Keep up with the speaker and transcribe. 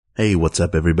Hey, what's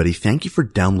up, everybody? Thank you for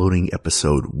downloading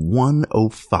episode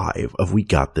 105 of We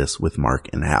Got This with Mark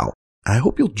and Hal. I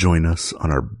hope you'll join us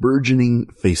on our burgeoning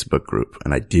Facebook group.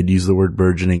 And I did use the word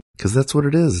burgeoning because that's what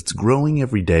it is. It's growing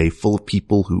every day, full of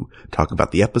people who talk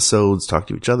about the episodes, talk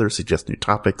to each other, suggest new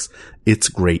topics. It's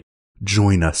great.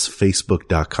 Join us,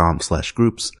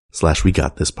 facebook.com/groups/We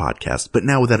Got This podcast. But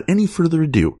now, without any further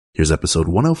ado, here's episode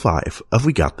 105 of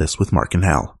We Got This with Mark and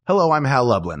Hal. Hello, I'm Hal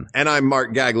Lublin. And I'm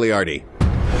Mark Gagliardi.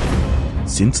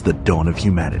 Since the dawn of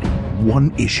humanity,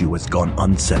 one issue has gone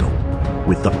unsettled.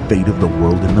 With the fate of the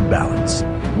world in the balance,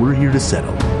 we're here to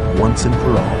settle, once and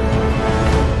for all.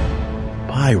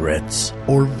 Pirates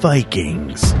or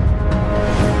Vikings?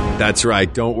 That's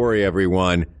right. Don't worry,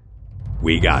 everyone.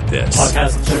 We got this.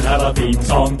 Podcast should have a theme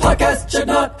song. Podcast should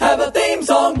not have a theme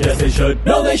song. Yes, they should.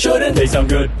 No, they shouldn't. They sound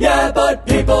good. Yeah, but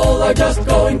people are just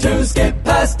going to skip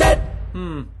past it.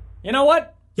 You know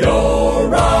what? You're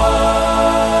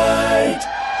right.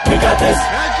 We got this.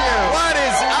 Thank you. What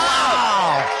is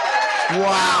up?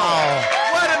 Wow.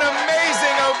 What an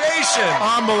amazing ovation.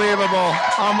 Unbelievable.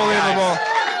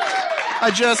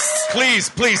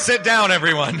 Please sit down,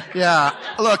 everyone. Yeah.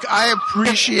 Look, I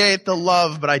appreciate the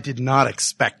love, but I did not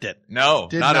expect it. No,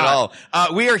 not at all.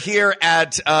 We are here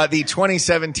at the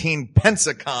 2017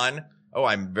 Pensacon. Oh,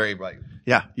 I'm very right.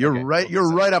 Yeah, you're Okay, right.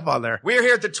 You're right up on there. We are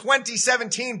here at the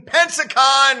 2017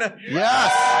 Pensacon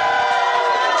Yes.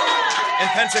 in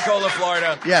Pensacola,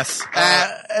 Florida. Yes.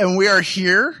 And we are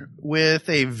here with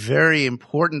a very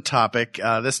important topic.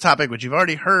 This topic, which you've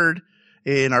already heard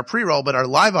in our pre-roll, but our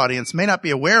live audience may not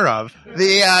be aware of.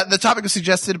 The topic was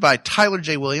suggested by Tyler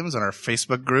J. Williams on our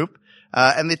Facebook group.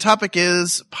 And the topic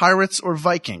is Pirates or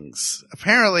Vikings.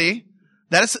 Apparently,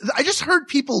 I just heard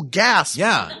people gasp.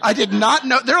 Yeah. I did not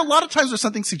know. There are a lot of times where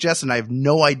something's suggested and I have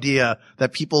no idea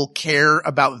that people care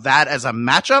about that as a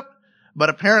matchup. But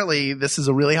apparently this is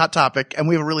a really hot topic and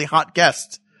we have a really hot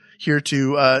guest here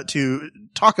to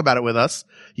talk about it with us.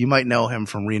 You might know him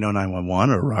from Reno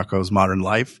 911 or Rocco's Modern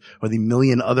Life or the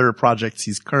million other projects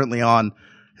he's currently on.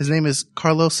 His name is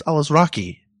Carlos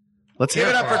Alazraqui. Let's Give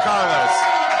it up for Carlos.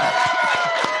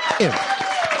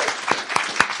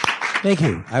 Thank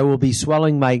you. I will be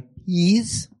swallowing my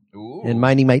E's and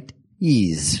minding my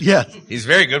E's. Yeah. He's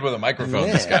very good with a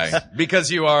microphone, this guy. Because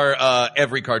you are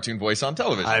every cartoon voice on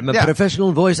television. I'm a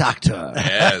professional voice actor.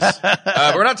 Yes.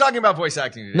 We're not talking about voice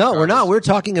acting today. No, we're Carlos. not. We're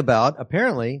talking about,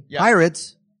 apparently,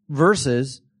 Pirates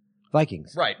versus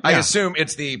Vikings. Right. I assume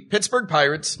it's the Pittsburgh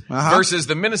Pirates versus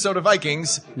the Minnesota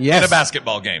Vikings in a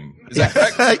basketball game. Is that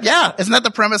correct? Yeah. Isn't that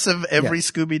the premise of every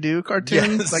Scooby-Doo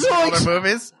cartoon? Yes. Like all their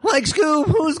movies? Like Scoob,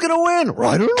 who's gonna win?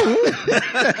 I don't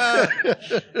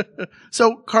know.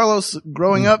 So, Carlos,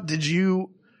 growing up, did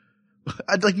you,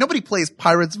 like, nobody plays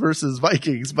Pirates versus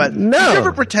Vikings, but No. did you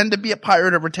ever pretend to be a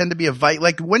pirate or pretend to be a Viking?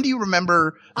 Like, when do you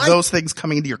remember those things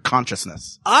coming into your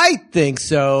consciousness? I think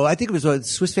so. I think it was a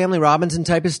Swiss Family Robinson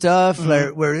type of stuff,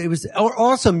 where it was, or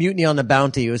also Mutiny on the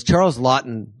Bounty. It was Charles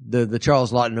Lawton, the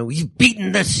Charles Lawton, who he's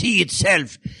beaten the sea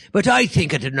itself. But I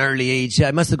think at an early age,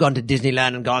 I must have gone to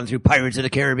Disneyland and gone through Pirates of the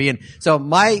Caribbean. So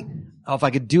if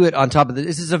I could do it on top of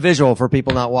this is a visual for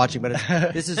people not watching, but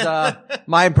this is,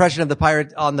 my impression of the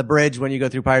pirate on the bridge when you go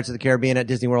through Pirates of the Caribbean at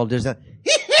Disney World.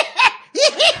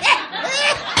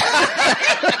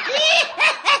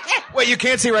 What you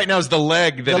can't see right now is the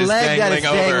leg that is dangling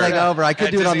over. I could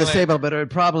at do it on the Disneyland. table, but it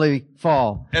would probably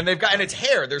fall. And and it's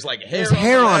hair. There's like hair. There's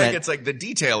hair the on leg. it. It's like the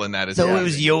detail in that is. So it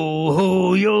was yo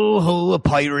ho, a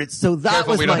pirates. So that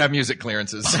Careful, was we don't have music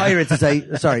clearances. Pirates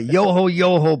yo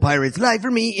ho, pirates. Live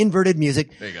for me, inverted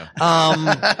music. There you go.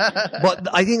 But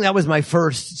I think that was my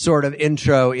first sort of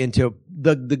intro into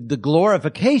the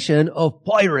glorification of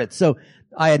pirates. So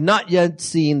I had not yet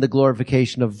seen the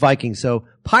glorification of Vikings. So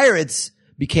pirates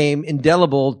became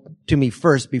indelible to me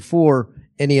first before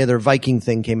any other Viking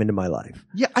thing came into my life.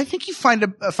 Yeah, I think you find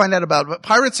out about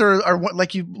pirates are what,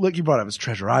 like you brought up, is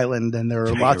Treasure Island, and there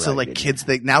are lots of like kids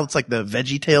now it's like the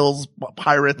VeggieTales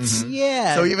pirates.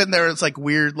 Yeah. So even there it's like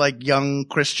weird like young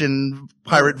Christian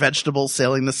pirate vegetables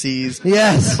sailing the seas.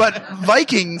 Yes. But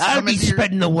Vikings I'll be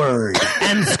spreading the word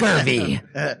and scurvy.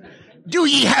 Do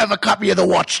ye have a copy of the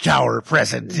Watchtower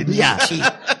present? Yeah.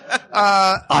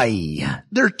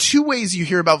 There are two ways you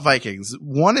hear about Vikings.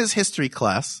 One is history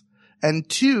class, and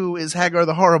two is Hagar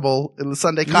the Horrible in the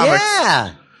Sunday comics.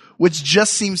 Yeah. Which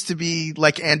just seems to be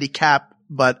like Andy Capp,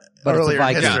 but it's a earlier in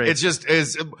Viking. history. It's just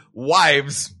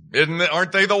wives.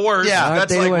 Aren't they the worst? Yeah. Aren't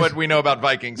That's they the like worst? what we know about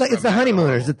Vikings. It's from the Hagar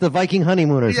honeymooners. It's the Viking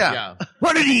honeymooners. Yeah. Yeah.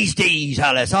 One of these days,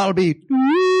 Alice, I'll be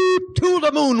to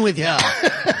the moon with you.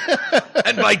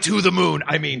 And by to the moon,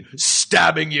 I mean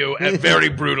stabbing you and very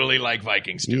brutally like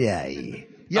Vikings do. Yeah.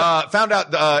 Found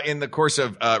out in the course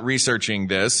of researching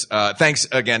this, thanks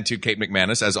again to Kate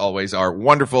McManus, as always, our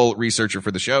wonderful researcher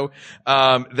for the show,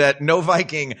 that no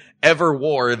Viking ever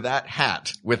wore that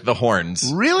hat with the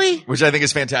horns. Really? Which I think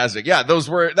is fantastic. Yeah,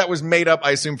 that was made up,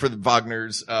 I assume, for the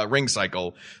Wagner's ring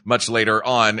cycle much later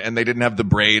on, and they didn't have the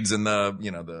braids and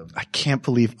the I can't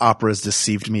believe opera's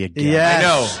deceived me again.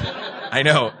 Yes. I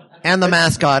know. And the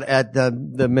mascot at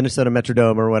the Minnesota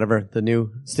Metrodome or whatever, the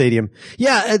new stadium.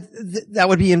 Yeah, that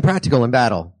would be impractical in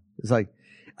battle. It's like,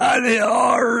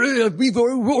 we're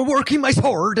working my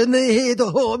sword and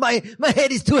my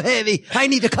head is too heavy. I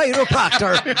need a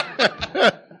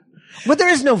chiropractor. But there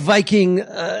is no Viking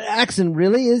accent,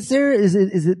 really, is there? Is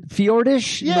it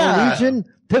Fjordish? Yeah. Norwegian?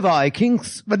 The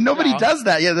Vikings. But nobody does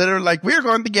that. Yeah, they're like, we're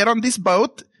going to get on this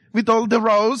boat with all the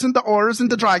rows and the oars and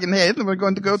the dragon head, and we're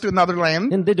going to go to another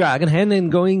land. And the dragon head and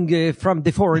going from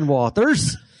the foreign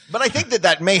waters. But I think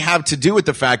that may have to do with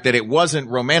the fact that it wasn't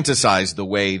romanticized the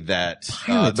way that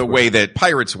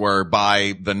pirates were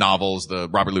by the novels, the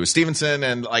Robert Louis Stevenson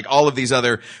and like all of these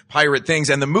other pirate things.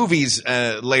 And the movies,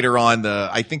 later on,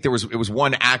 I think it was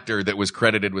one actor that was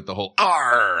credited with the whole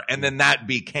 "arr," and then that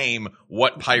became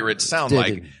what pirates sound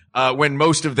like. When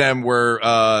most of them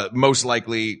were, most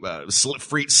likely,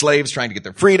 slaves trying to get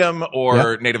their freedom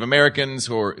or Native Americans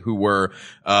who were,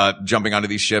 jumping onto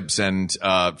these ships and,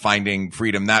 finding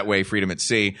freedom that way, freedom at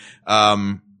sea.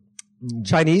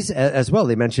 Chinese as well.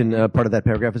 They mention, part of that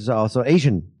paragraph is also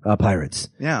Asian, pirates.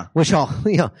 Yeah. Which all,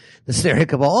 the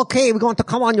stereotypical, okay, we're going to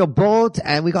come on your boat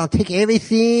and we're going to take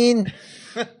everything.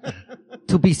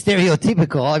 To be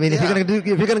stereotypical. I mean, if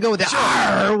you're gonna go with the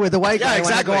 "arr" with the white guy, why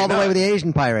not go all the way with the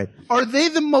Asian pirate? Are they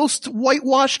the most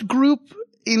whitewashed group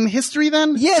in history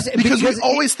then? Yes, because we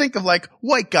always think of like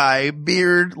white guy,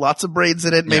 beard, lots of braids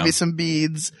in it, maybe some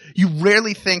beads. You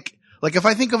rarely think, like if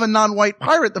I think of a non-white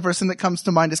pirate, the first thing that comes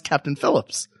to mind is Captain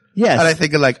Phillips. Yes. And I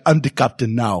think of like, I'm the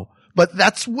captain now. But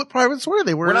that's what pirates were.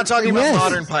 We're not talking about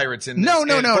modern pirates in this. No.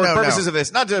 For purposes of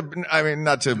this, not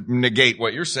to negate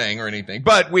what you're saying or anything,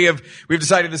 but we've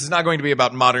decided this is not going to be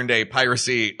about modern day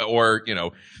piracy or,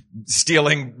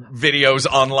 stealing videos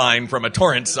online from a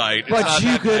torrent site. But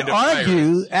you could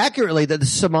argue accurately that the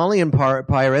Somalian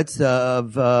pirates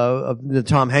of the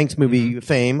Tom Hanks movie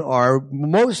fame are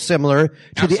most similar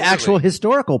to the actual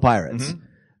historical pirates. Mm-hmm.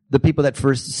 The people that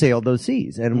first sailed those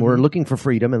seas and were looking for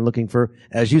freedom and looking for,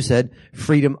 as you said,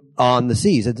 freedom on the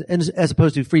seas, and as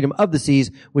opposed to freedom of the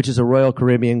seas, which is a Royal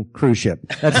Caribbean cruise ship.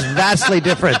 That's vastly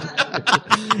different.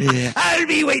 I'll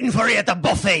be waiting for you at the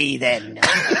buffet then.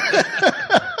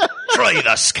 Try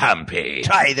the scampi.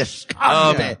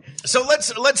 So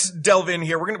let's delve in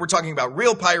here. We're talking about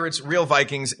real pirates, real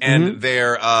Vikings, and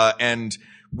their and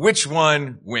which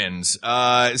one wins.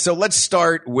 So let's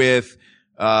start with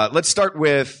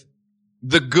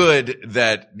the good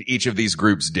that each of these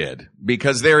groups did,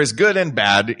 because there is good and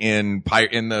bad in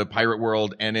the pirate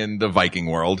world and in the Viking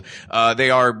world.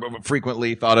 They are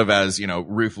frequently thought of as,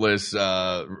 ruthless,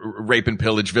 rape and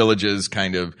pillage villages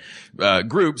kind of,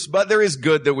 groups, but there is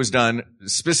good that was done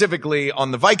specifically on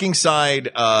the Viking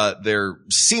side, their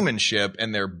seamanship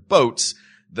and their boats.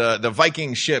 The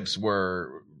Viking ships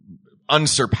were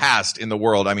unsurpassed in the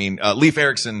world. I mean, Leif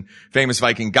Erikson, famous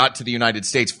Viking, got to the United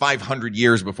States 500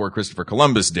 years before Christopher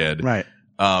Columbus did. Right.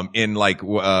 In like,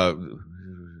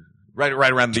 right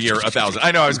around the year 1000.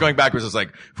 I know I was going backwards. It was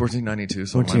like 1492.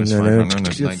 So minus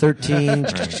 500. 13.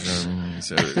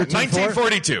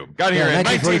 1942. Got here in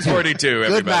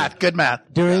 1942. Good math.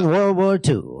 During World War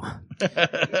II.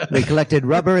 They collected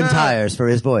rubber and tires for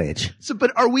his voyage. So,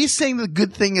 but are we saying the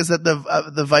good thing is that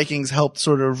the Vikings helped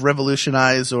sort of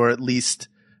revolutionize, or at least,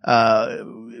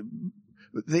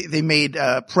 they made,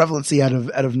 prevalency out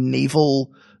of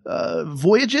naval,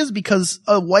 voyages? Because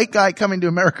a white guy coming to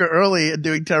America early and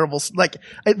doing terrible,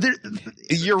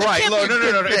 you're right. No.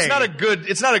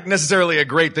 It's not necessarily a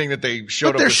great thing that they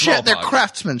showed up with smallpox. Their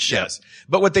craftsmanship. Yes.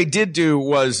 But what they did do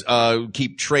was,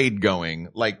 keep trade going.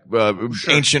 Like,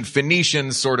 ancient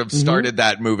Phoenicians sort of started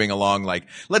that moving along. Like,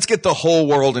 let's get the whole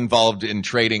world involved in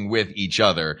trading with each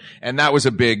other. And that was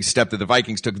a big step that the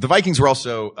Vikings took. The Vikings were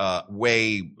also,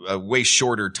 way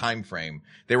shorter time frame.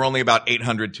 They were only about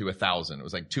 800 to 1,000. It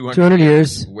was like 200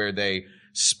 years where they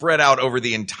spread out over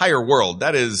the entire world.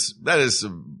 That is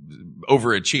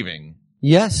overachieving.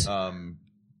 Yes.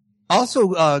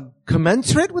 Also,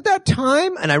 commensurate with that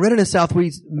time, and I read in a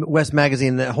Southwest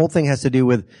magazine, the whole thing has to do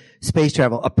with space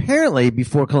travel. Apparently,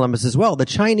 before Columbus as well, the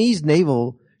Chinese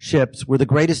naval ships were the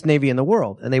greatest navy in the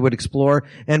world, and they would explore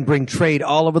and bring trade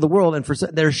all over the world, and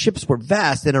their ships were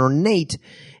vast and ornate,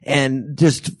 and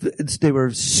they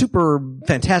were super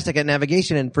fantastic at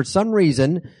navigation, and for some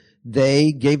reason,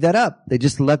 they gave that up. They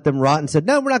just let them rot and said,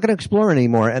 no, we're not going to explore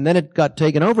anymore. And then it got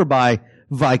taken over by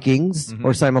Vikings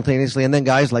or simultaneously, and then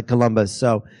guys like Columbus.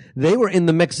 So they were in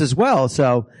the mix as well.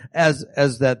 So as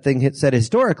that thing said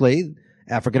historically,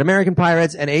 African American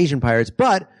pirates and Asian pirates,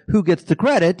 but who gets the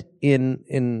credit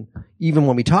in even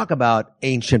when we talk about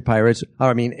ancient pirates,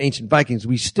 ancient Vikings,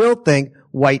 we still think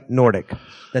white Nordic.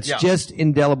 That's just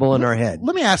indelible in our head.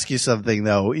 Let me ask you something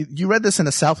though. You read this in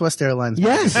a Southwest Airlines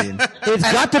Yes, magazine.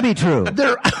 it's got to be true.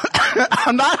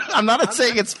 I'm not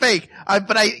saying it's fake,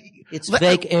 It's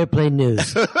fake airplane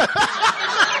news.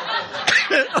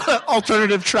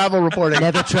 Alternative travel reporting.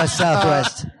 Never trust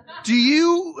Southwest. Do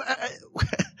you,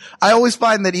 I always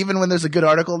find that even when there's a good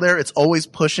article there, it's always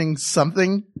pushing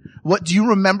something. What do you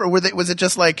remember? Was it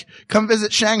just like, come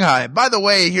visit Shanghai? By the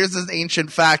way, here's this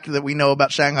ancient fact that we know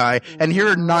about Shanghai, and here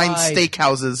are 9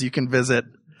 steakhouses you can visit.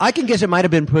 I can guess it might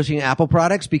have been pushing Apple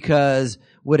products, because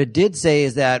what it did say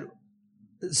is that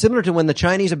similar to when the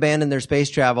Chinese abandoned their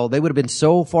space travel, they would have been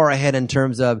so far ahead in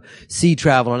terms of sea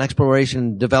travel and exploration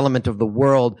and development of the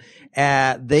world.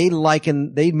 They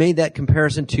made that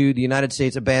comparison to the United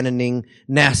States abandoning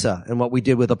NASA and what we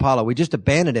did with Apollo. We just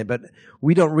abandoned it, but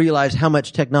we don't realize how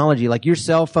much technology, like your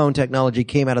cell phone technology,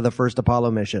 came out of the first Apollo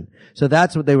mission. So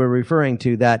that's what they were referring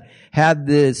to, that had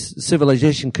this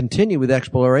civilization continued with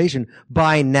exploration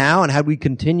by now, and had we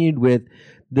continued with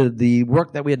the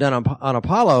work that we had done on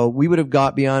Apollo, we would have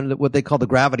got beyond what they call the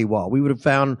gravity wall. We would have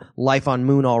found life on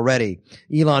Moon already.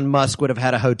 Elon Musk would have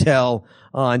had a hotel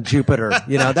on Jupiter.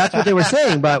 That's what they were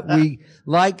saying. But we,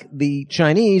 like the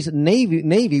Chinese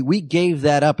Navy, we gave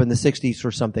that up in the 60s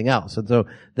for something else. And so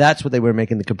that's what they were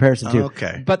making the comparison to.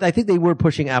 Okay. But I think they were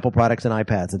pushing Apple products and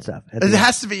iPads and stuff. It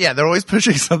has to be, they're always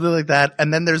pushing something like that.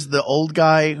 And then there's the old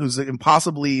guy who's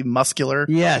impossibly muscular.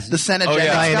 Yes. The Senegenics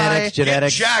guy.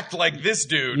 Genetics. Get jacked like this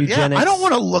dude. Eugenics. I don't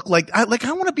want to look like I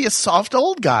want to be a soft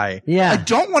old guy. Yeah. I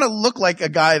don't want to look like a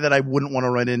guy that I wouldn't want to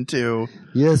run into.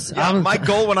 Yes. My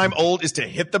goal when I'm old is to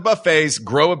hit the buffets,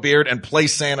 grow a beard, and play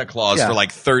Santa Claus for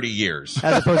like 30 years.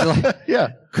 As opposed to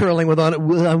like curling with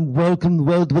welcome,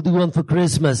 what do you want for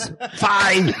Christmas?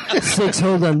 5, 6,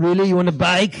 hold on, really? You want a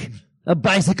bike? A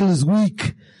bicycle is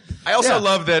weak. I also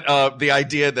love that, the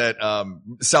idea that,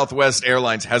 Southwest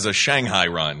Airlines has a Shanghai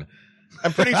run.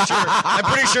 I'm pretty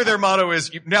sure their motto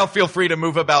is, now feel free to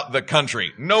move about the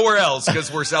country. Nowhere else,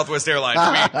 because we're Southwest Airlines.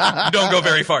 We don't go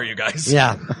very far, you guys.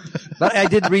 Yeah. But I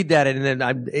did read that, and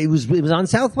then it was on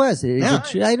Southwest.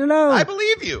 I don't know. I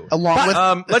believe you. Along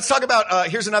with, let's talk about,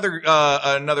 here's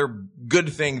another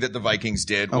good thing that the Vikings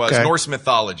did was Norse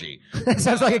mythology. That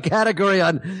sounds like a category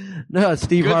on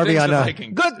Steve Good Harvey things on the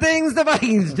Vikings. Good things the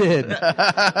Vikings did.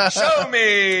 Show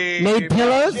me. Made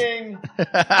pillows?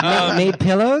 Made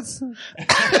pillows?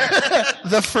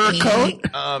 the fur coat.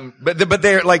 But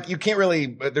they're like, you can't really,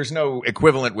 there's no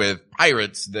equivalent with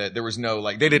pirates that there was no,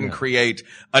 like, they didn't create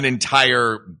an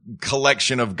entire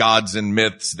collection of gods and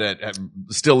myths that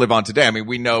still live on today. I mean,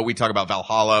 we talk about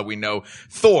Valhalla, we know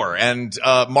Thor, and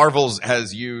Marvel's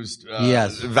has used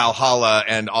Valhalla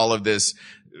and all of this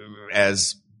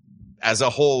as a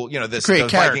whole, this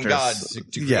create Viking characters. gods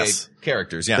to create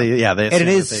characters. Yeah. And it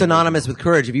is synonymous with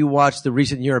courage. If you watch the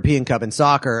recent European Cup in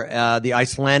soccer, the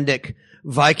Icelandic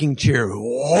Viking cheer,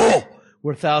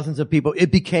 where thousands of people,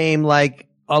 it became like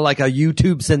a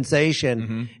YouTube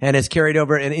sensation and has carried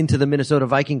over and into the Minnesota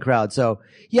Viking crowd. So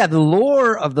the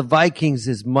lore of the Vikings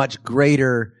is much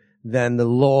greater than the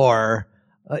lore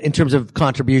in terms of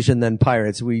contribution than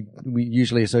pirates. We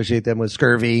usually associate them with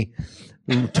scurvy,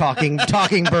 talking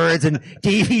birds, and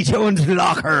Davy Jones'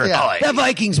 locker. Yeah. The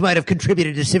Vikings might have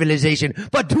contributed to civilization,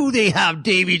 but do they have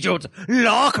Davy Jones'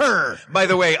 locker? By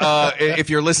the way, if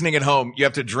you're listening at home, you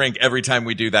have to drink every time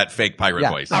we do that fake pirate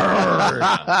voice. You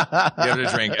have to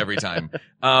drink every time.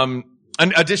 And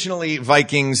additionally,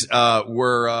 Vikings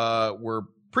were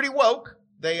pretty woke.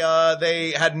 They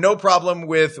had no problem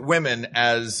with women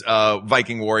as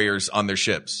Viking warriors on their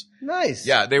ships. Nice.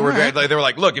 Yeah, they were they were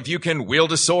like, look, if you can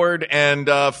wield a sword and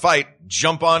fight,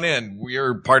 jump on in.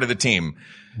 We're part of the team.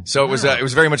 So it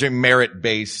was very much a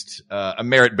merit-based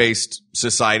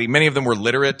society. Many of them were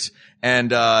literate, and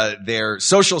their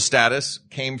social status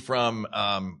came from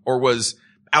or was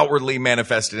outwardly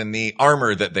manifested in the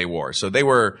armor that they wore. So they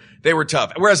were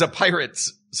tough. Whereas a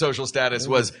pirate's social status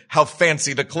was how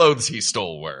fancy the clothes he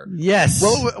stole were. Yes.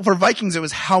 Well, for Vikings, it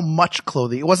was how much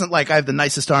clothing. It wasn't like I have the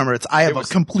nicest armor. It's I have a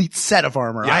complete set of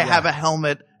armor. I have a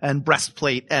helmet and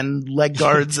breastplate and leg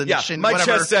guards and my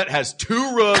whatever. chest set has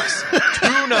 2 rooks, 2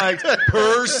 knights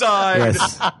per side.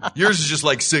 Yes. Yours is just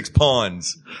like 6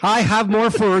 pawns. I have more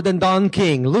fur than Don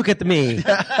King. Look at me.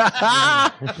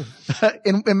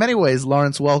 In many ways,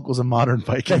 Lawrence Welk was a modern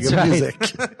Viking That's of right. music.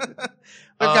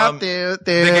 They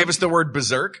gave us the word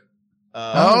berserk.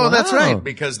 That's right.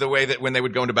 Because the way that when they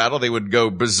would go into battle, they would go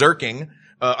berserking.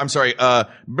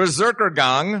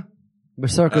 Berserkergang.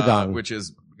 Berserkergang. Which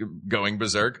is going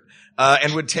berserk.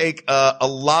 And would take a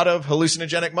lot of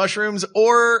hallucinogenic mushrooms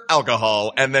or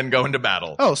alcohol and then go into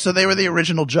battle. Oh, so they were the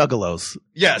original juggalos.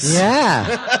 Yes. Yeah.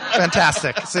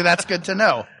 Fantastic. See, that's good to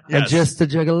know. I'm just a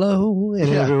juggalo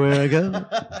and everywhere I go.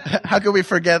 How could we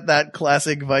forget that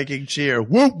classic Viking cheer?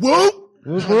 Whoop, whoop!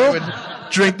 Whoop, They whoop. would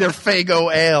drink their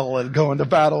Fago ale and go into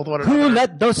battle with one Who another.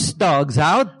 let those dogs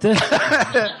out?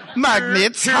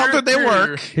 Magnets, how did they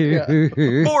work?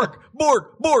 Borg.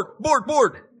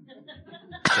 Berserk.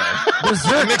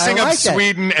 Mixing I up like that.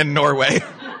 Sweden and Norway.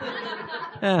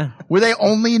 Yeah. Were they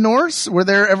only Norse? Were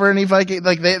there ever any Viking?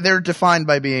 Like they're defined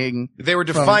by being. They were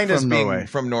defined from as being Norway.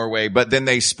 from Norway, but then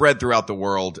they spread throughout the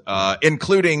world,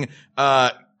 including,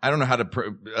 I don't know how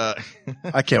to,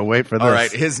 I can't wait for this. all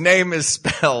right. His name is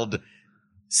spelled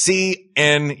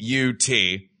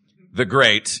C-N-U-T, the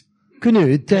Great,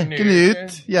 Knut.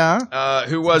 Knut, yeah.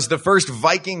 who was the first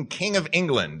Viking king of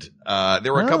England.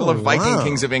 There were a couple of Viking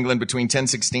kings of England between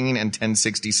 1016 and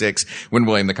 1066 when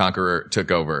William the Conqueror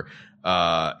took over,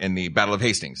 in the Battle of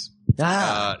Hastings.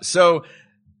 So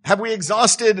have we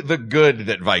exhausted the good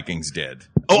that Vikings did?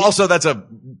 Oh, also that's a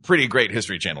pretty great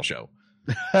History Channel show.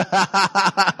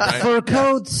 Fur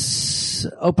coats,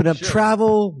 open up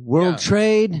travel, world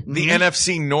trade. The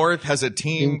NFC North has a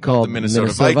team Called called the Minnesota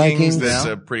Minnesota Vikings. Vikings. That's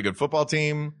Yeah. a pretty good football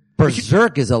team.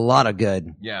 Berserk is a lot of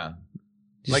good. Yeah.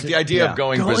 Just- Like the idea of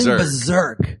going berserk.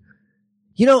 berserk.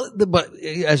 You know, but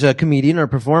as a comedian or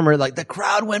performer, like the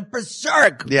crowd went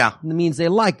berserk. Yeah. It means they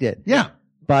liked it. Yeah.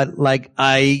 But like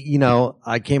I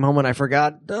came home and I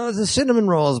forgot the cinnamon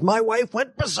rolls. My wife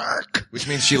went berserk. Which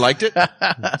means she liked it.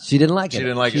 She didn't like it. She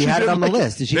didn't like it. She She had it didn't on the like it.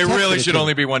 list. She There texted really it should to me.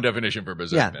 only be one definition for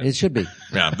berserk. Yeah, then. it should be.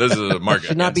 Yeah, this is a market.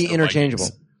 Should not be against the interchangeable.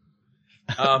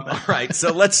 Vikings. All right.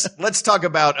 So let's talk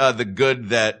about, the good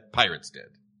that pirates did.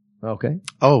 Okay.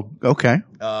 Oh, okay.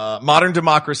 Modern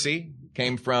democracy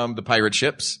came from the pirate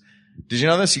ships. Did you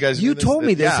know this? You guys You knew this? told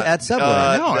me this at Subway.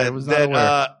 No, I was not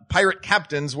aware. Pirate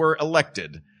captains were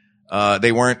elected.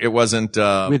 It wasn't,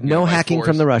 With no by hacking force.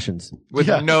 from the Russians. With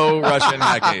no Russian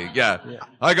hacking. Yeah.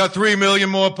 I got 3 million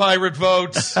more pirate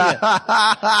votes.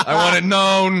 I want it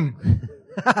known.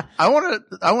 I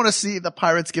want to see the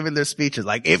pirates giving their speeches.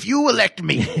 Like, if you elect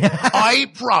me, I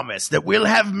promise that we'll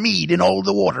have mead in all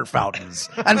the water fountains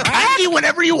and candy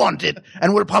whenever you want it,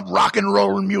 and we'll pump rock and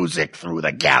roll music through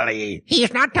the galley.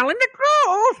 He's not telling the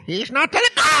truth. He's not telling.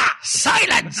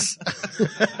 Silence.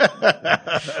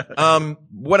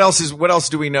 What else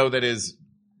do we know that is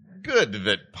good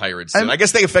that pirates did? I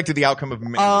guess they affected the outcome of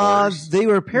many wars. They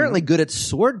were apparently good at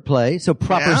sword play, so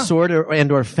proper Yeah. sword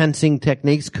or fencing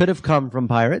techniques could have come from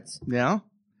pirates. Yeah.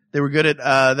 They were good at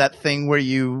that thing where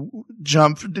you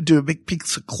jump to do a big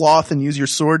piece of cloth and use your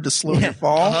sword to slow your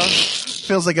fall.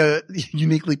 Feels like a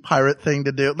uniquely pirate thing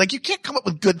to do. Like, you can't come up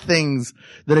with good things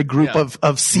that a group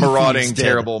of sea Marauding, thieves did.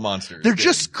 terrible monsters. They're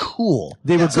just cool.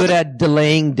 They were good at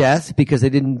delaying death because they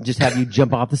didn't just have you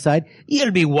jump off the side.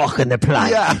 You'll be walking the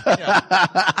plank.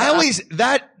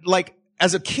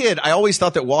 As a kid, I always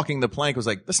thought that walking the plank was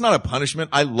like, that's not a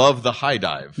punishment. I love the high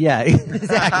dive. Yeah,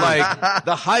 exactly. Like,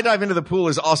 the high dive into the pool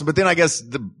is awesome, but then I guess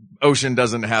the ocean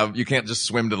you can't just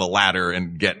swim to the ladder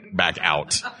and get back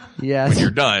out. Yeah. When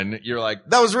you're done, you're like,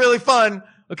 that was really fun.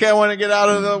 Okay, I want to get out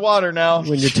of the water now.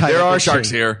 When you're tied there up are in sharks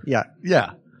chain. here. Yeah.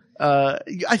 Yeah. I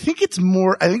think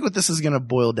what this is going to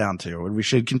boil down to, and we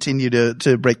should continue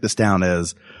to break this down,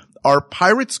 is, are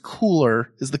pirates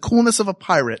cooler? Is the coolness of a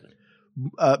pirate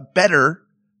better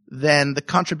than the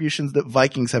contributions that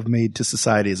Vikings have made to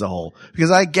society as a whole?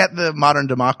 Because I get the modern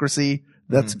democracy.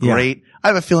 That's great. I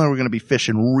have a feeling we're going to be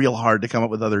fishing real hard to come up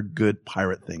with other good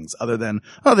pirate things other than,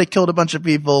 they killed a bunch of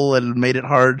people and made it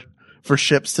hard for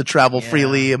ships to travel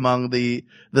freely among the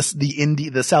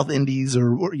South Indies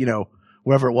or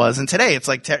wherever it was. And today it's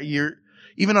like, you're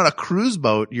even on a cruise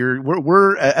boat,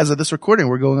 we're as of this recording,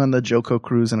 we're going on the Joko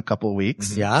cruise in a couple of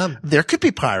weeks. Yeah. There could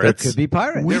be pirates. There could be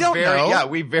pirates. We don't know. Yeah,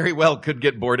 we very well could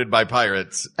get boarded by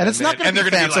pirates. And it's not going to be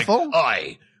they're gonna fanciful. Be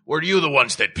like, were you the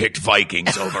ones that picked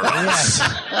Vikings over us?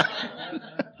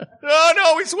 Oh,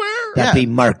 no, we swear. That'd be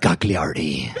Mark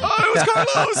Gagliardi. Oh, it was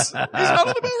Carlos. He's not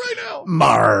on the boat right now.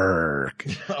 Mark.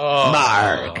 Oh,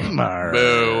 Mark.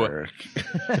 Boo.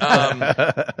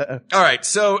 All right.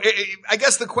 So I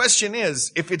guess the question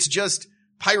is, if it's just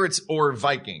pirates or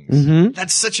Vikings,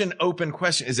 that's such an open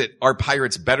question. Are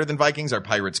pirates better than Vikings? Are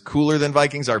pirates cooler than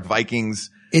Vikings? Are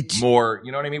Vikings more,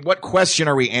 you know what I mean? What question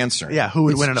are we answering? Yeah, who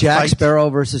would win in a Jack fight? Sparrow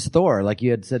versus Thor, like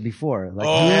you had said before. Like,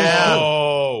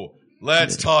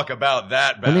 Let's talk about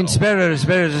that battle. I mean, Sparrow's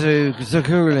so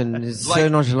cool and he's so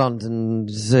nonchalant and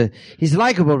he's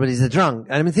likable, but he's a drunk.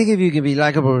 And I mean, think if you can be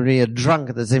likable and be a drunk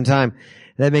at the same time,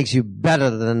 that makes you better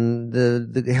than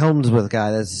the Helmsworth guy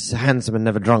that's handsome and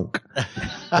never drunk.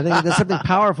 I think there's something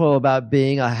powerful about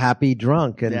being a happy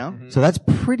drunk. And so that's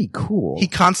pretty cool. He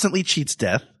constantly cheats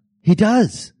death. He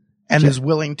does. And is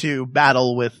willing to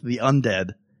battle with the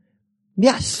undead.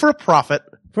 Yes. For a profit.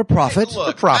 For profit. Hey,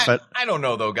 look, for profit. I don't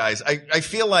know though, guys. I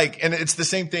feel like, and it's the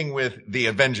same thing with the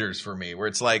Avengers for me, where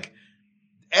it's like,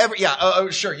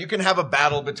 sure, you can have a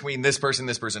battle between this person,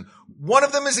 this person. One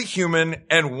of them is a human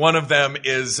and one of them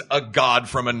is a god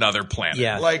from another planet.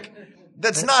 Yeah. Like,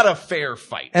 that's not a fair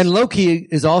fight. And Loki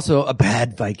is also a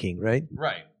bad Viking, right?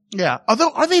 Right. Yeah.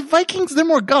 Although, are they Vikings? They're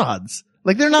more gods.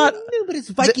 Like, they're not. No, but it's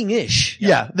Viking-ish.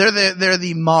 Yeah. They're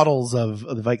the models of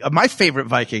the Viking. My favorite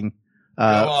Viking, from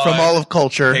all of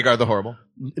culture. Hagar the Horrible.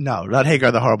 No, not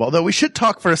Hagar the Horrible. Although we should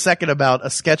talk for a second about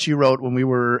a sketch you wrote when we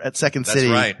were at Second City.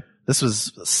 That's right. This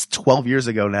was 12 years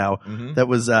ago now. That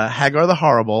was, Hagar the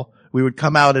Horrible. We would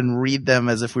come out and read them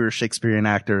as if we were Shakespearean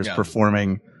actors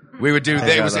performing. We would do,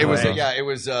 it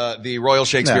was the Royal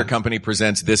Shakespeare Company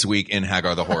presents This Week in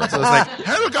Hagar the Horrible. So it was like,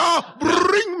 Helga,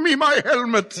 bring me my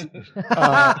helmet.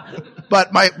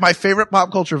 But my favorite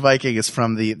pop culture Viking is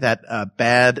from that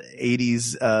bad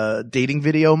 80s, dating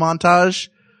video montage.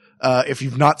 If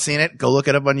you've not seen it, go look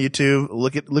it up on YouTube.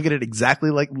 Look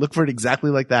for it exactly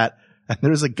like that. And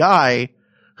there's a guy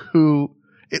who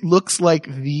it looks like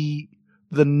the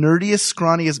nerdiest,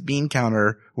 scrawniest bean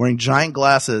counter wearing giant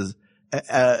glasses.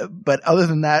 But other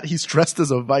than that, he's dressed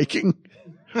as a Viking.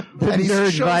 And he's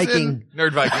Nerd Viking.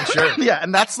 Nerd Viking, sure. Yeah.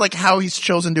 And that's like how he's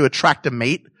chosen to attract a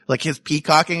mate. Like his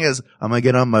peacocking is, I'm going to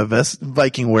get on my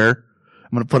Viking wear.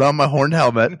 I'm going to put on my horned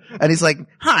helmet. And he's like,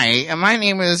 hi, my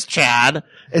name is Chad.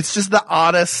 It's just the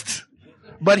oddest,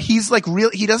 but he's like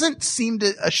he doesn't seem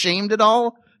ashamed at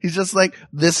all. He's just like,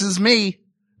 this is me.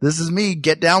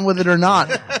 Get down with it or not.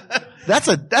 That's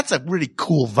a really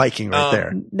cool Viking right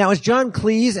there. Now, is John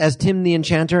Cleese as Tim the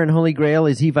Enchanter in Holy Grail?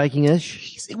 Is he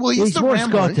Viking-ish? He's more Rambler.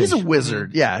 Scottish. He's a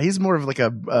wizard. Yeah, he's more of like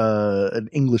an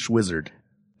English wizard.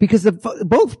 Because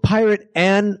both pirate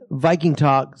and Viking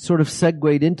talk sort of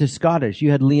segued into Scottish.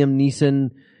 You had Liam Neeson,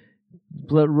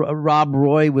 Rob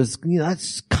Roy was,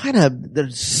 that's kind of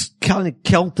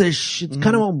Celtish. It's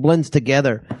kind of all blends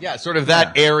together. Yeah, sort of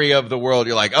that area of the world.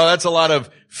 You're like, oh, that's a lot of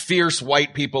fierce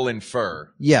white people in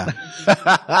fur. Yeah.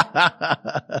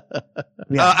 I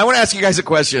want to ask you guys a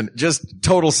question. Just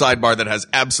total sidebar that has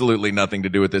absolutely nothing to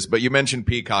do with this. But you mentioned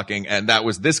peacocking, and that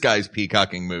was this guy's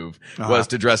peacocking move was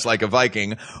to dress like a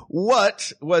Viking.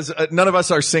 What was? None of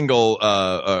us are single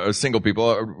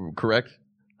people, correct?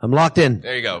 I'm locked in.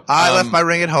 There you go. I left my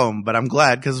ring at home, but I'm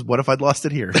glad because what if I'd lost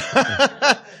it here?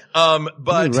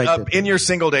 In your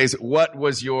single days, what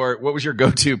was your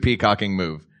go-to peacocking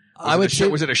move? Was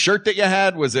it a shirt that you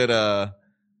had? Was it a?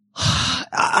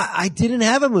 I didn't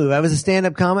have a move. I was a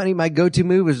stand-up comedy. My go-to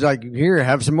move was like, here,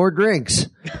 have some more drinks.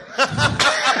 That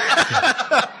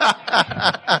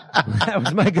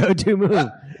was my go-to move.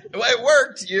 Well, it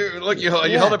worked. You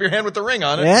held up your hand with the ring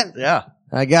on it. Yeah.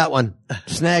 I got one.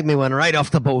 Snagged me one right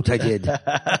off the boat. I did. Right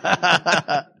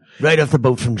off the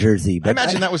boat from Jersey. But I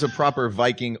imagine that was a proper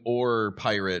Viking or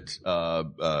pirate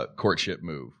courtship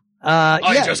move.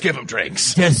 Just give them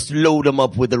drinks. Just load them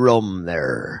up with the rum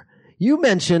there. You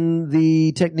mentioned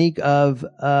the technique of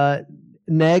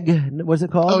neg. What's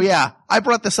it called? Oh yeah, I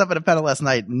brought this up at a panel last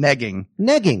night. Negging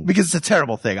because it's a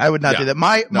terrible thing. I would not do that.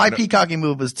 My peacocking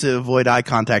move was to avoid eye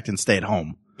contact and stay at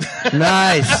home.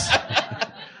 Nice.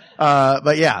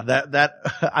 But yeah, that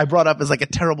I brought up as like a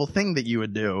terrible thing that you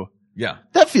would do. Yeah.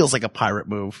 That feels like a pirate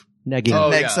move. Negging.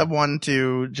 Neg someone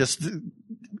to just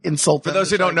insult them. For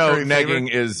those who don't know, negging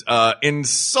is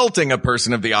insulting a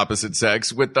person of the opposite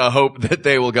sex with the hope that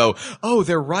they will go, oh,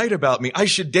 they're right about me. I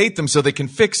should date them so they can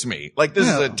fix me. Like this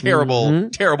is a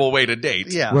terrible, terrible way to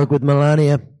date. Yeah. Work with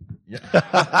Melania. We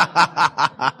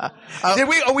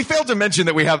failed to mention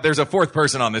that there's a fourth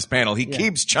person on this panel. He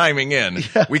keeps chiming in.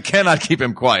 We cannot keep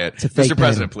him quiet. Mr.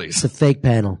 President, please. It's a fake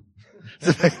panel.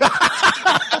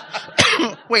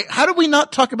 Wait, how did we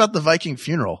not talk about the Viking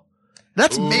funeral?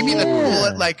 That's maybe the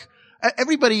coolest,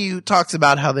 everybody talks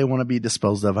about how they want to be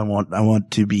disposed of. I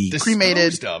want to be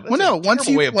cremated. Of? Well, no, once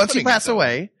you pass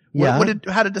away,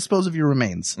 how to dispose of your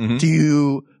remains? Mm-hmm. Do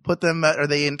you put them, are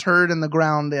they interred in the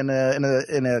ground in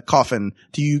a coffin?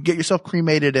 Do you get yourself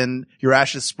cremated and your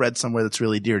ashes spread somewhere that's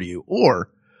really dear to you? Or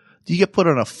do you get put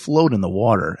on a float in the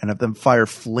water and have them fire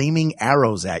flaming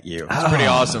arrows at you? That's pretty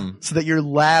awesome. So that your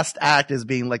last act is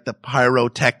being like the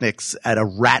pyrotechnics at a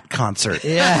Rat concert.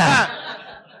 Yeah.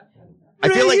 I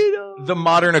feel like the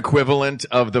modern equivalent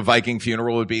of the Viking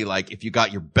funeral would be like if you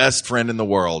got your best friend in the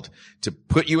world to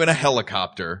put you in a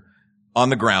helicopter on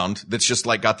the ground that's just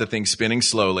like got the thing spinning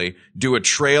slowly, do a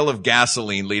trail of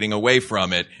gasoline leading away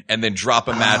from it, and then drop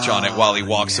a match on it while he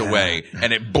walks away,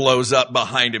 and it blows up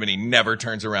behind him and he never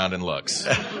turns around and looks.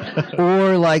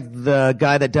 Or like the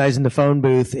guy that dies in the phone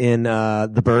booth in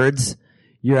The Birds.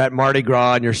 You're at Mardi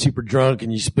Gras and you're super drunk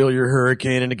and you spill your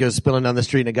hurricane and it goes spilling down the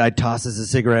street and a guy tosses a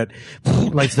cigarette,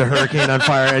 lights the hurricane on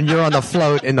fire, and you're on the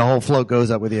float and the whole float goes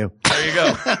up with you. There you go.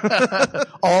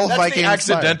 All That's Vikings. the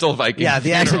accidental Viking. Yeah, The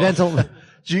funeral. accidental.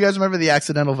 Do you guys remember The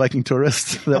Accidental Viking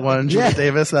Tourist that won Judith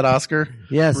Davis, that Oscar?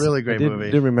 Yes. Really great movie.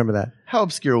 Did remember that. How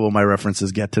obscure will my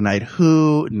references get tonight?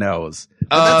 Who knows?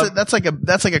 But that's like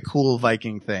a cool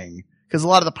Viking thing. Cause a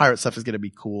lot of the pirate stuff is going to be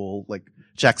cool. Like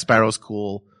Jack Sparrow's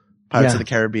cool. Pirates of the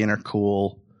Caribbean are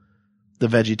cool. The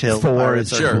VeggieTales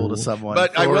pirates are cool to someone.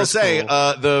 But Thor I will is say,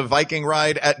 cool. the Viking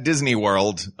ride at Disney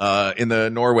World, in the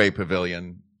Norway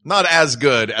pavilion, not as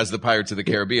good as the Pirates of the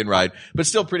Caribbean ride, but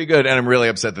still pretty good. And I'm really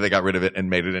upset that they got rid of it and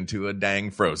made it into a dang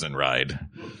Frozen ride.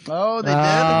 Oh, they did?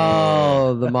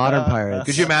 Oh, the modern pirates.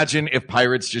 Could you imagine if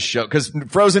pirates just cause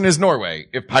Frozen is Norway.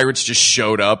 If pirates just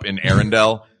showed up in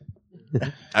Arendelle,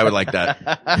 I would like that.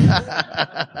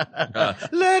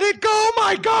 Let it go,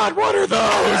 my God, what are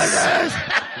those?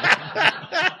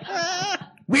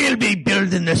 We'll be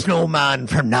building the snowman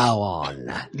from now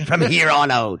on. From here on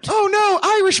out. Oh no,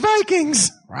 Irish Vikings!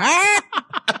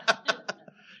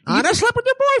 Anna slept with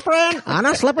your boyfriend.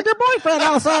 Anna slept with your boyfriend,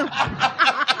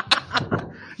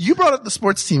 Elsa. You brought up the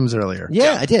sports teams earlier.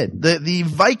 Yeah, I did. The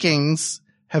Vikings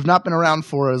have not been around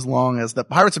for as long as the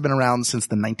Pirates have been around since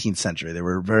the 19th century. They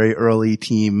were a very early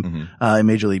team in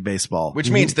Major League Baseball. Which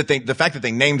means that the fact that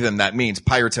they named them that means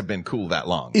pirates have been cool that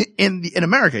long. In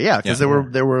America, yeah, because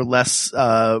there were less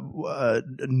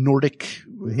Nordic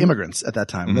immigrants at that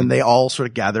time. And they all sort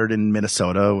of gathered in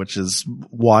Minnesota, which is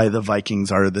why the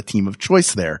Vikings are the team of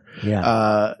choice there.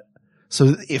 Yeah.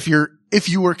 So if you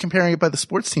were comparing it by the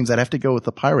sports teams, I'd have to go with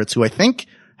the Pirates, who I think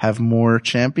have more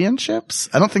championships.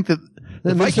 I don't think that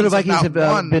The Minnesota Vikings have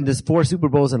won. been to 4 Super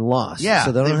Bowls and lost. Yeah,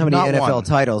 so they don't they've have any not NFL won.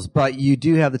 titles. But you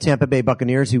do have the Tampa Bay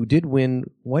Buccaneers, who did win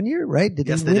one year, right?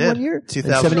 Yes, they they win did. one year?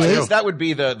 2008. That would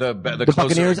be the The closer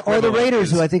Buccaneers or the equivalent Raiders,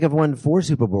 is- who I think have won 4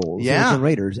 Super Bowls. Yeah. The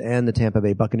Raiders and the Tampa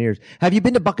Bay Buccaneers. Have you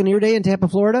been to Buccaneer Day in Tampa,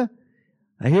 Florida?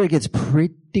 I hear it gets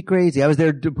pretty crazy. I was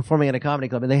there performing at a comedy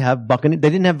club, and they have Buccaneer.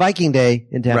 They didn't have Viking Day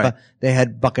in Tampa. Right. They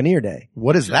had Buccaneer Day.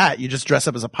 What is that? You just dress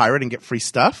up as a pirate and get free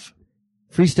stuff?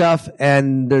 Free stuff,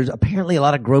 and there's apparently a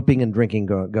lot of groping and drinking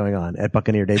going on at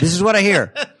Buccaneer Day. This is what I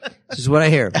hear.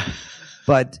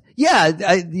 But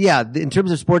yeah, in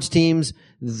terms of sports teams,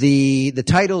 the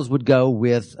titles would go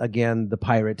with, again, the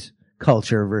pirate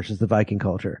culture versus the Viking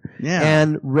culture. Yeah.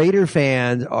 And Raider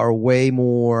fans are way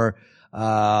more,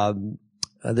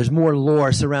 there's more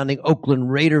lore surrounding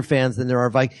Oakland Raider fans than there are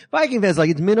Viking fans. Like,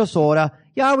 it's Minnesota.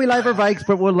 Yeah, we like our Vikes,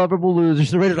 but we're lovable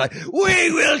losers. The Raiders are like,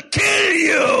 we will kill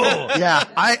you! Yeah.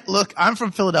 I'm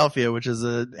from Philadelphia, which is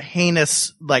a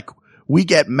heinous, like, we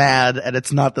get mad and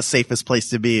it's not the safest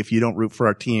place to be if you don't root for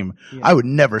our team. Yeah. I would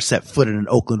never set foot in an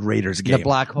Oakland Raiders game. The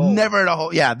black hole. Never in a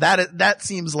hole. Yeah, that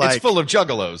seems like. It's full of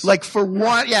juggalos. Like for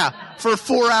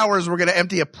 4 hours we're gonna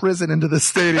empty a prison into the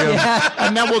stadium. Yeah.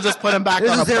 And then we'll just put him back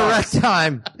This on a is their bus. rest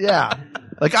time. Yeah.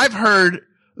 Like I've heard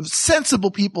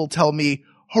sensible people tell me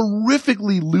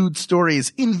horrifically lewd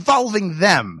stories involving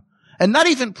them. And not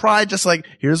even pride, just like,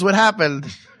 here's what happened.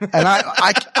 And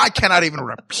I cannot even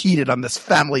repeat it on this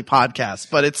family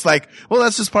podcast, but it's like, well,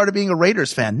 that's just part of being a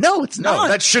Raiders fan. No, it's not. No,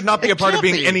 that should not be It a part of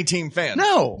can't being be. any team fan.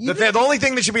 No. The only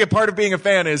thing that should be a part of being a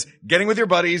fan is getting with your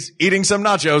buddies, eating some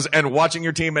nachos, and watching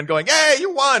your team and going, hey,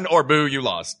 you won, or boo, you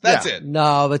lost. That's Yeah. it.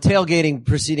 No, the tailgating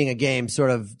preceding a game sort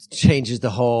of changes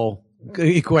the whole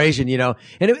equation, you know.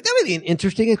 And that would be an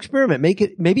interesting experiment.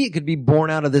 Maybe it could be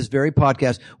born out of this very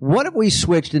podcast. What if we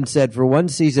switched and said for one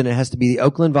season it has to be the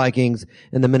Oakland Vikings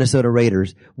and the Minnesota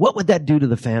Raiders? What would that do to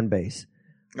the fan base?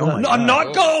 I'm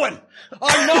not going.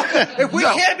 I'm not. If we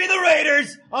can't be the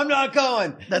Raiders, I'm not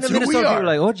going. That's and the who we Minnesota are. people are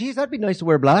like, oh, geez, that'd be nice to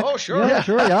wear black. Oh, sure. Yeah,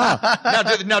 sure, yeah.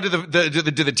 Now, do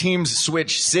the teams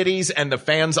switch cities and the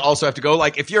fans also have to go?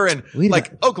 Like, if you're in,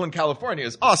 Oakland, California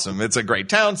is awesome. It's a great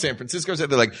town. San Francisco, they're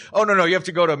like, oh, no, you have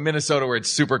to go to Minnesota where it's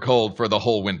super cold for the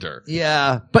whole winter.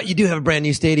 Yeah. But you do have a brand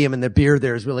new stadium and the beer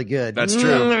there is really good. That's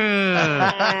true.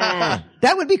 That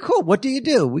would be cool. What do you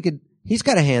do? He's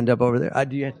got a hand up over there.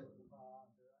 Do you?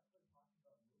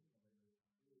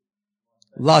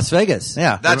 Las Vegas.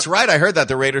 Yeah. That's right. I heard that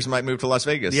the Raiders might move to Las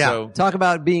Vegas. Yeah. So. Talk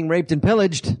about being raped and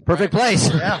pillaged. Perfect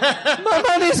place. Yeah. My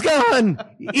money's gone.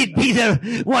 It'd be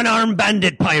the one-armed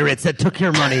bandit pirates that took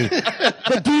your money.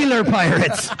 The dealer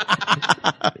pirates.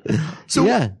 So,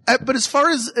 yeah. But as far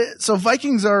as, so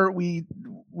Vikings we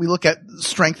look at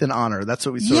strength and honor. That's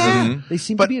what we sort of. They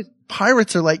seem But to be.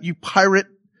 pirates are like, you pirate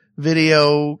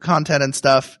video content and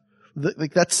stuff.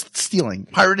 Like that's stealing.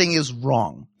 Pirating is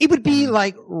wrong. It would be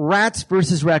like rats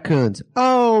versus raccoons.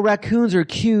 Oh, raccoons are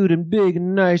cute and big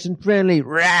and nice and friendly.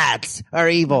 Rats are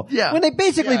evil. Yeah. When they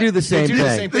basically do the same They do thing.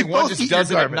 the same thing. They One both just eat your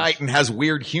does it at garbage. night and has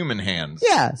weird human hands.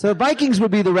 Yeah. So Vikings would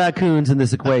be the raccoons in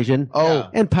this equation. Oh.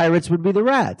 And pirates would be the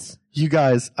rats. You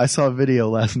guys, I saw a video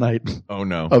last night Oh,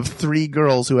 no. of 3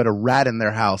 girls who had a rat in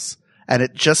their house, and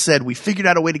it just said, we figured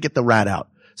out a way to get the rat out.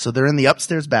 So they're in the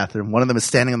upstairs bathroom. One of them is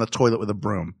standing on the toilet with a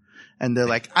broom. And they're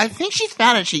like, I think she's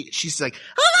found it. She's like,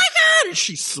 oh my God. And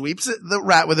she sweeps the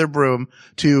rat with her broom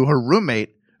to her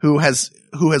roommate who has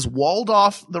walled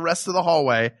off the rest of the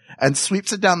hallway and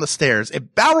sweeps it down the stairs.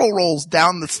 It barrel rolls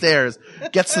down the stairs,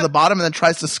 gets to the bottom and then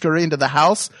tries to scurry into the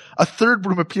house. A third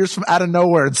broom appears from out of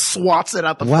nowhere and swats it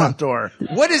out the front door.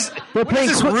 What is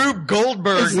this Rube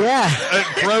Goldberg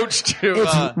approach to,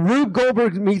 It's Rube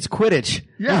Goldberg meets Quidditch.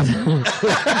 Yeah.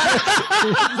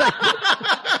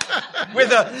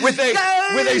 with a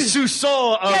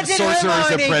soupçon of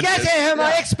Sorcerer's Apprentice. Get him,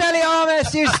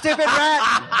 Expelliarmus, you stupid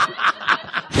rat.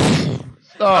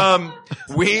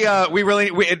 We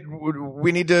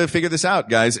need to figure this out,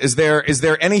 guys. Is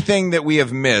there anything that we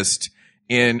have missed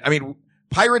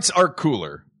pirates are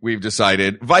cooler, we've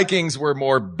decided. Vikings were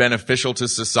more beneficial to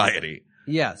society.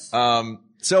 Yes.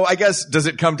 So I guess, does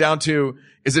it come down to,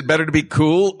 is it better to be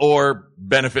cool or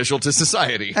beneficial to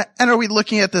society? And are we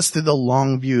looking at this through the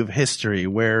long view of history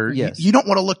where you don't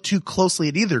want to look too closely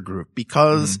at either group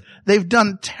because they've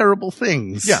done terrible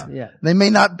things. Yeah. They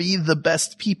may not be the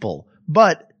best people,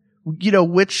 but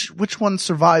which one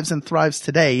survives and thrives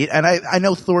today? And I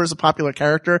know Thor is a popular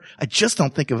character. I just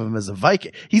don't think of him as a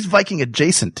Viking. He's Viking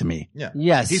adjacent to me. Yeah.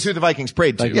 Yes. He's who the Vikings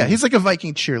prayed to. Yeah. He's like a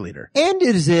Viking cheerleader. And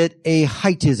is it a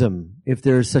heightism, if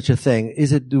there's such a thing?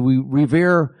 Do we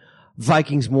revere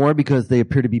Vikings more because they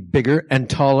appear to be bigger and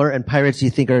taller, and pirates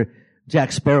you think are Jack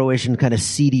Sparrowish and kind of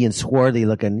seedy and swarthy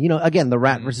looking? Again, the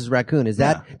rat versus raccoon. Does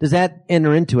that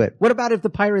enter into it? What about if the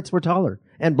pirates were taller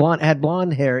and had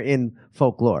blonde hair in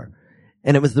folklore?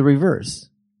 And it was the reverse.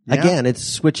 Yeah. Again, it's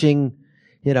switching,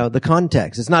 the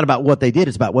context. It's not about what they did,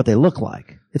 it's about what they look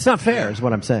like. It's not fair, is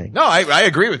what I'm saying. No, I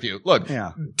agree with you. Look,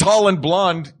 tall and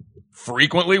blonde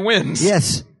frequently wins.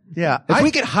 Yes. Yeah. If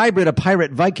we could hybrid a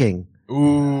pirate Viking,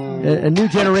 a new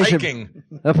generation.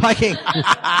 A Viking.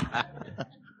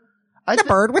 The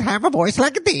bird would have a voice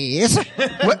like this. Dead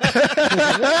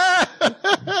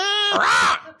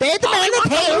man with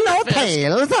tail, no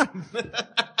tails.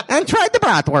 And tried the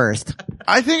bratwurst.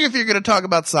 I think if you're going to talk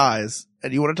about size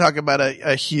and you want to talk about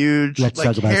a huge,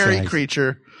 hairy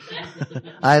creature,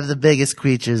 I have the biggest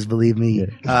creatures, believe me.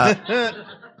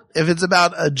 If it's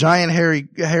about a giant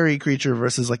hairy creature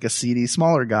versus like a seedy,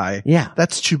 smaller guy,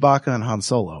 that's Chewbacca and Han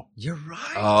Solo. You're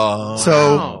right. Oh.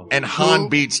 So, and Han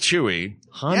beats Chewie.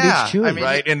 Han beats Chewie.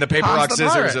 Right? In the paper, rock,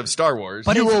 scissors of Star Wars.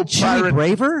 But is Chewie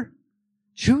braver?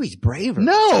 Chewie's braver.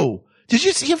 No. Did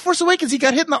you see in Force Awakens? He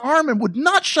got hit in the arm and would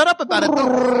not shut up about it.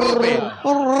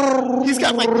 He's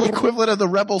got like the equivalent of the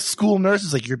rebel school nurse.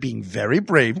 He's like, you're being very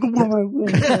brave.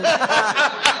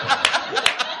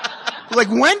 Like,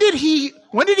 when did he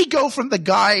go from the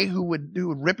guy who would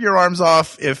rip your arms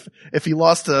off if he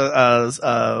lost a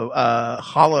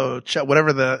hollow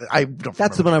whatever I don't.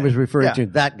 That's the one I was referring to.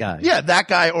 That guy. Yeah, that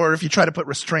guy. Or if you try to put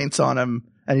restraints on him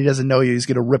and he doesn't know you, he's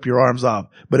going to rip your arms off.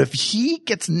 But if he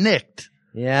gets nicked.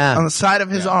 Yeah. On the side of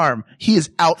his arm, he is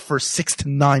out for 6 to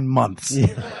 9 months.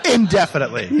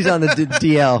 Indefinitely. He's on the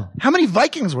DL. How many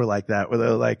Vikings were like that? Where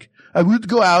they're like, I would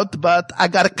go out, but I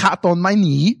got a cut on my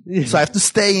knee, so I have to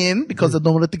stay in because I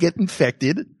don't want it to get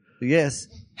infected. Yes.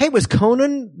 Hey, was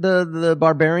Conan the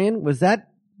barbarian, was that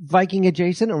Viking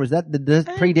adjacent, or was that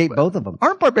predate both of them?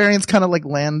 Aren't barbarians kind of like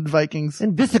land Vikings?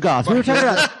 And Visigoths. We were talking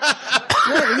about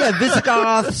Yeah,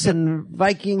 Visigoths and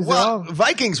Vikings. Well,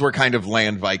 Vikings were kind of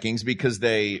land Vikings because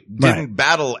they didn't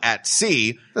battle at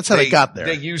sea. That's how they got there.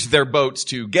 They used their boats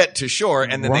to get to shore,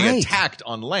 and then they attacked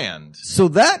on land. So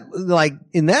that, like,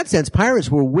 in that sense, pirates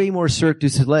were way more Cirque du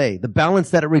Soleil. The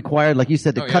balance that it required, like you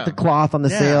said, to cut the cloth on the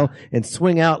sail and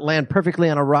swing out, land perfectly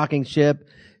on a rocking ship.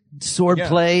 Sword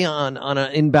play on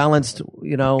an imbalanced,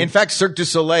 In fact, Cirque du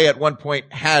Soleil at one point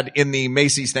had in the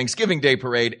Macy's Thanksgiving Day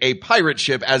Parade a pirate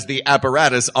ship as the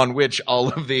apparatus on which all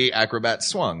of the acrobats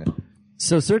swung.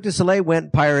 So Cirque du Soleil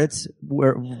went pirates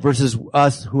versus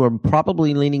us, who are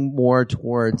probably leaning more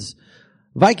towards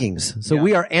Vikings. So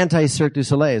we are anti-Cirque du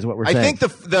Soleil is what we're saying. I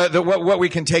think what we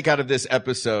can take out of this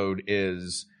episode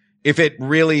is if it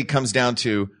really comes down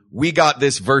to we got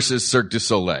this versus Cirque du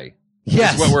Soleil.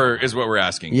 Yes. Is what we're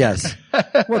asking. Yes.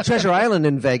 Well, Treasure Island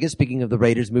in Vegas, speaking of the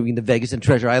Raiders moving to Vegas, and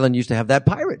Treasure Island used to have that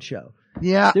pirate show.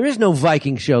 Yeah. There is no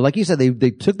Viking show. Like you said, they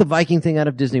took the Viking thing out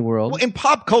of Disney World. Well, in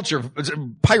pop culture,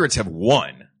 pirates have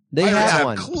won. Pirates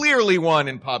have clearly won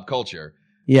in pop culture.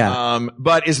 Yeah.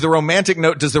 But does the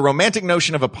romantic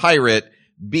notion of a pirate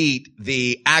beat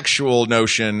the actual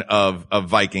notion of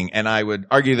Viking? And I would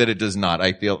argue that it does not.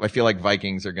 I feel like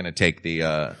Vikings are going to take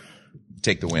the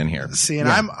win here. See, and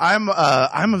I'm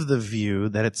of the view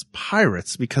that it's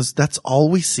pirates because that's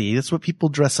all we see. That's what people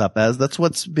dress up as. That's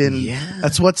what's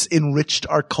that's what's enriched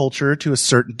our culture to a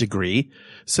certain degree.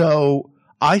 So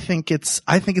I think it's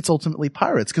ultimately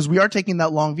pirates because we are taking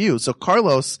that long view. So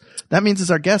Carlos, that means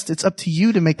as our guest, it's up to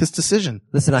you to make this decision.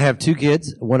 Listen, I have two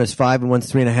kids. One is 5 and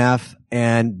one's 3.5.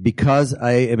 And because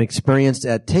I am experienced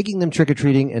at taking them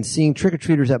trick-or-treating and seeing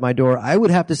trick-or-treaters at my door, I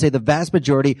would have to say the vast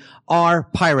majority are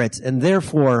pirates. And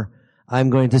therefore, I'm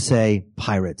going to say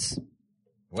pirates.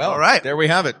 Well, all right. There we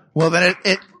have it. Well, then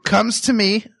it comes to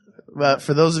me,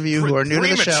 for those of you who are new to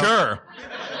the show.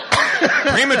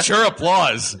 Premature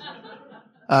applause.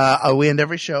 We end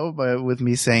every show with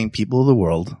me saying, people of the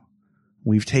world,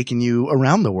 we've taken you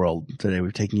around the world today.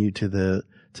 We've taken you to the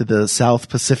South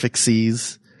Pacific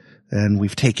Seas. And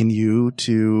we've taken you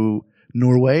to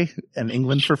Norway and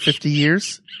England for 50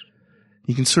 years.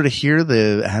 You can sort of hear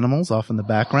the animals off in the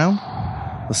background,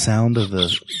 the sound of the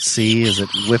sea as it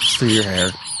whips through your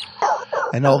hair.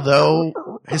 And although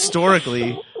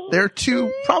historically there are two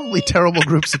probably terrible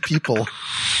groups of people,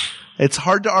 it's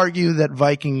hard to argue that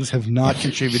Vikings have not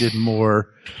contributed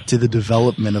more to the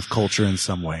development of culture in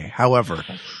some way. However,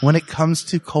 when it comes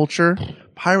to culture,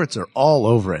 pirates are all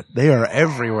over it. They are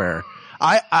everywhere.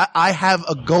 I have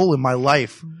a goal in my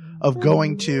life of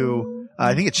going to,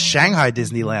 I think it's Shanghai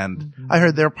Disneyland. I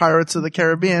heard their Pirates of the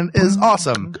Caribbean is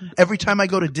awesome. Every time I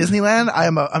go to Disneyland,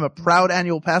 I'm a proud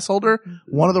annual pass holder.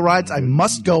 One of the rides I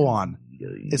must go on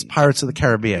is Pirates of the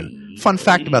Caribbean. Fun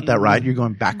fact about that ride, you're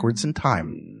going backwards in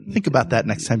time. Think about that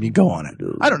next time you go on it.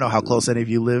 I don't know how close any of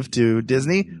you live to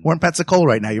Disney. We're in Pensacon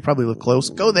right now. You probably live close.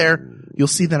 Go there. You'll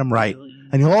see that I'm right.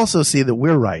 And you'll also see that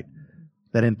we're right.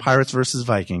 That in Pirates versus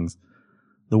Vikings,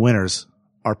 the winners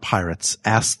are pirates,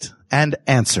 asked and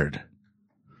answered.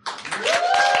 All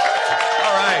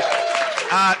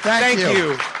right. Thank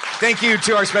you. Thank you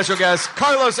to our special guest,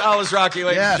 Carlos Alazraqui,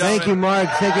 ladies and gentlemen. Thank you, Mark.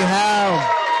 Thank you,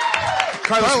 Hal.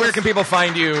 Carlos, where can people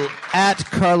find you? At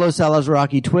Carlos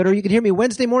Alazraqui, Twitter. You can hear me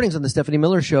Wednesday mornings on the Stephanie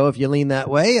Miller Show if you lean that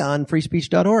way on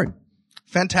freespeech.org.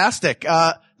 Fantastic.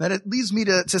 That it leaves me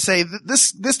to say that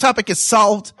this topic is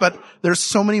solved, but there's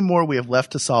so many more we have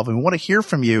left to solve, and we want to hear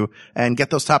from you and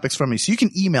get those topics from you. So you can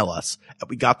email us at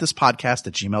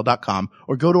wegotThisPodcast@gmail.com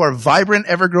or go to our vibrant,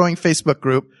 ever-growing Facebook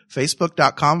group,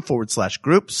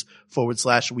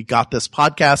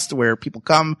 facebook.com/groups/WeGotThisPodcast, where people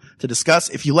come to discuss.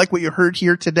 If you like what you heard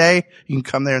here today, you can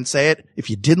come there and say it. If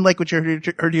you didn't like what you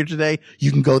heard here today,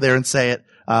 you can go there and say it.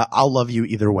 I'll love you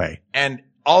either way. And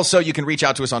also, you can reach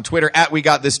out to us on Twitter at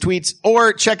WeGotThisTweets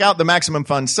or check out the Maximum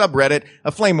Fun subreddit.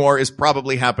 A flame war is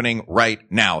probably happening right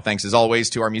now. Thanks as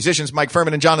always to our musicians, Mike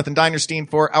Furman and Jonathan Dinerstein,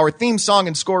 for our theme song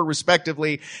and score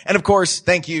respectively. And of course,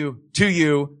 thank you to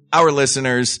you, our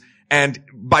listeners, and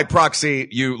by proxy,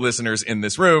 you listeners in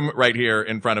this room right here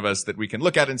in front of us that we can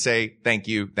look at and say, thank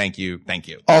you, thank you, thank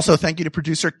you. Also, thank you to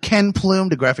producer Ken Plume,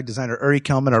 to graphic designer Uri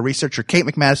Kelman, our researcher Kate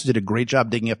McManus, who did a great job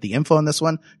digging up the info on this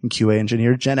one, and QA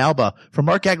engineer Jen Alba. For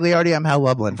Mark Gagliardi, I'm Hal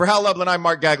Lublin. For Hal Lublin, I'm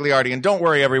Mark Gagliardi. And don't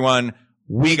worry, everyone.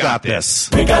 We got this.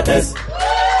 We got this. Thanks,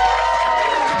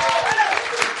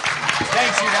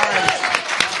 you guys.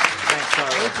 Thanks,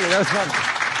 Charlie. Thank you. That was fun.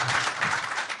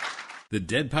 The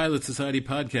Dead Pilot Society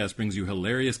podcast brings you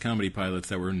hilarious comedy pilots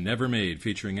that were never made,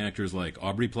 featuring actors like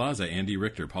Aubrey Plaza, Andy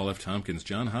Richter, Paul F. Tompkins,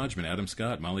 John Hodgman, Adam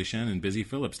Scott, Molly Shannon, Busy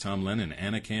Phillips, Tom Lennon,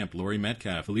 Anna Camp, Laurie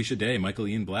Metcalf, Felicia Day, Michael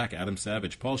Ian Black, Adam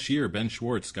Savage, Paul Scheer, Ben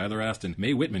Schwartz, Skylar Aston,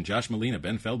 Mae Whitman, Josh Molina,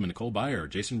 Ben Feldman, Nicole Byer,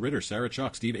 Jason Ritter, Sarah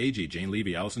Chalk, Steve Agee, Jane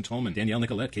Levy, Allison Tolman, Danielle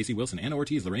Nicolette, Casey Wilson, Anna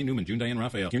Ortiz, Lorraine Newman, June Diane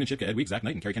Raphael, Kieran Chipka, Ed Week, Zach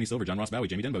Knight, and Carrie Kenny Silver, John Ross Bowie,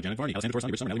 Jamie Denbo, Janet Varney, Alessandra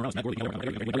Torres, Summer, Ellie Morales, Matt Gorley,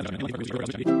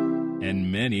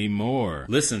 and many more.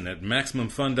 Listen at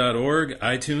MaximumFun.org,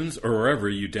 iTunes, or wherever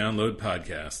you download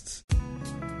podcasts.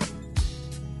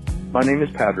 My name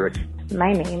is Patrick.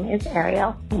 My name is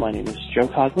Ariel. My name is Joe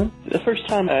Coglin. The first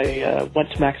time I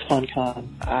went to MaxFunCon,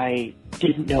 I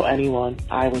didn't know anyone.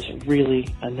 I was really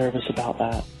nervous about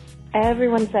that.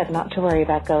 Everyone said not to worry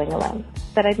about going alone,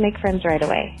 that I'd make friends right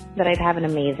away, that I'd have an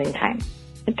amazing time.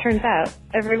 It turns out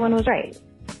everyone was right.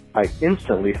 I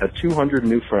instantly had 200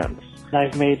 new friends.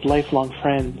 I've made lifelong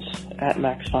friends at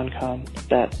MaxFunCon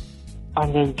that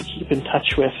I'm going to keep in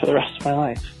touch with for the rest of my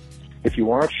life. If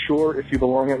you aren't sure if you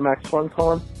belong at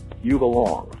MaxFunCon, you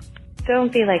belong.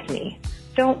 Don't be like me.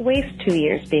 Don't waste 2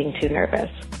 years being too nervous.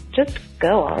 Just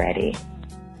go already.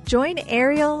 Join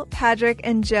Ariel, Patrick,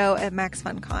 and Joe at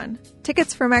MaxFunCon.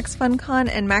 Tickets for MaxFunCon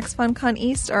and MaxFunCon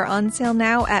East are on sale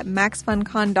now at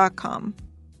MaxFunCon.com.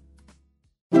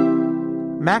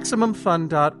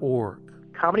 MaximumFun.org.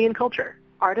 Comedy and culture.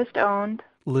 Artist owned.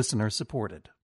 Listener supported.